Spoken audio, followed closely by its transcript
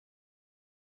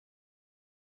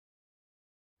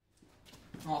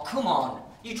Oh, come on.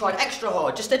 You tried extra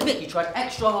hard. Just admit you tried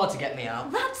extra hard to get me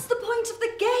out. That's the point of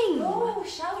the game. Oh,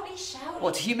 shouty, shouty.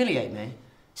 What, to humiliate me?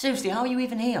 Seriously, how are you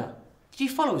even here? Did you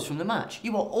follow us from the match?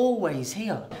 You were always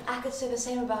here. I could say the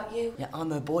same about you. Yeah, I'm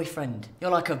her boyfriend.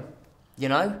 You're like a... you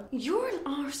know? You're an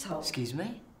arsehole. Excuse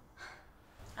me?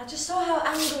 I just saw how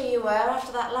angry you were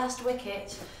after that last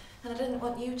wicket, and I didn't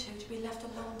want you two to be left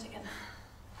alone together.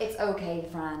 It's okay,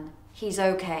 Fran. He's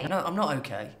okay. No, I'm not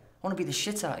okay. I want to beat the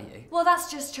shit out of you. Well,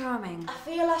 that's just charming. I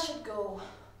feel I should go,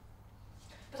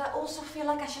 but I also feel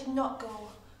like I should not go.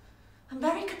 I'm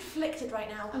very conflicted right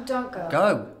now. Oh, don't go.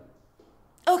 Go.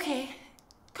 Okay,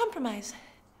 compromise.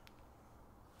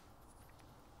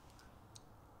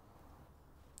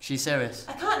 She's serious.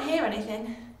 I can't hear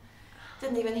anything.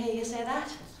 Didn't even hear you say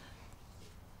that.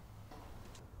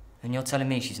 And you're telling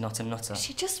me she's not a nutter?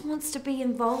 She just wants to be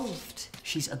involved.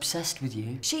 She's obsessed with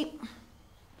you.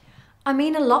 I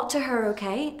mean a lot to her,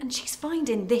 okay? And she's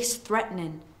finding this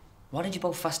threatening. Why did you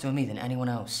bowl faster with me than anyone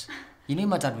else? You knew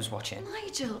my dad was watching.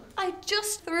 Nigel, I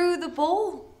just threw the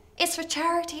ball. It's for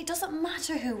charity. It doesn't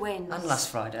matter who wins. And last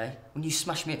Friday, when you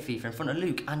smashed me at FIFA in front of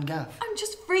Luke and Gav. I'm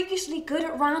just freakishly good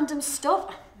at random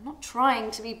stuff. I'm not trying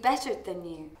to be better than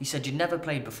you. You said you'd never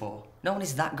played before. No one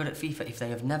is that good at FIFA if they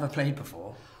have never played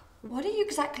before. What are you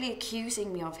exactly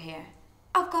accusing me of here?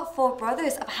 I've got 4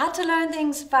 brothers. I've had to learn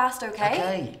things fast, okay?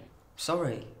 Okay.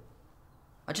 Sorry.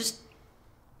 I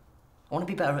want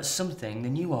to be better at something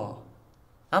than you are.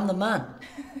 I'm the man.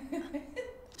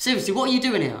 Seriously, what are you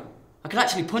doing here? I could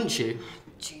actually punch you.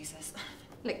 Jesus.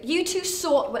 Look, you two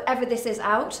sort whatever this is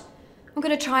out. I'm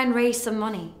going to try and raise some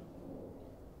money.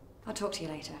 I'll talk to you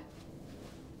later.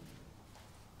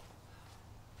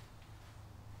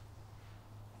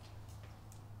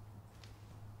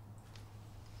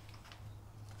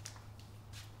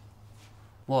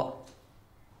 What?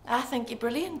 I think you're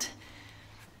brilliant.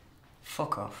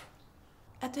 Fuck off.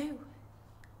 I do.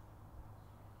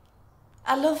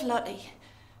 I love Lottie,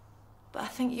 but I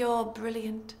think you're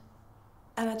brilliant.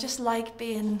 And I just like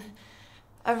being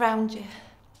around you.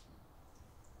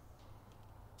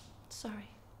 Sorry.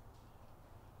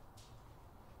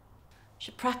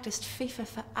 She practiced FIFA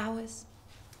for hours.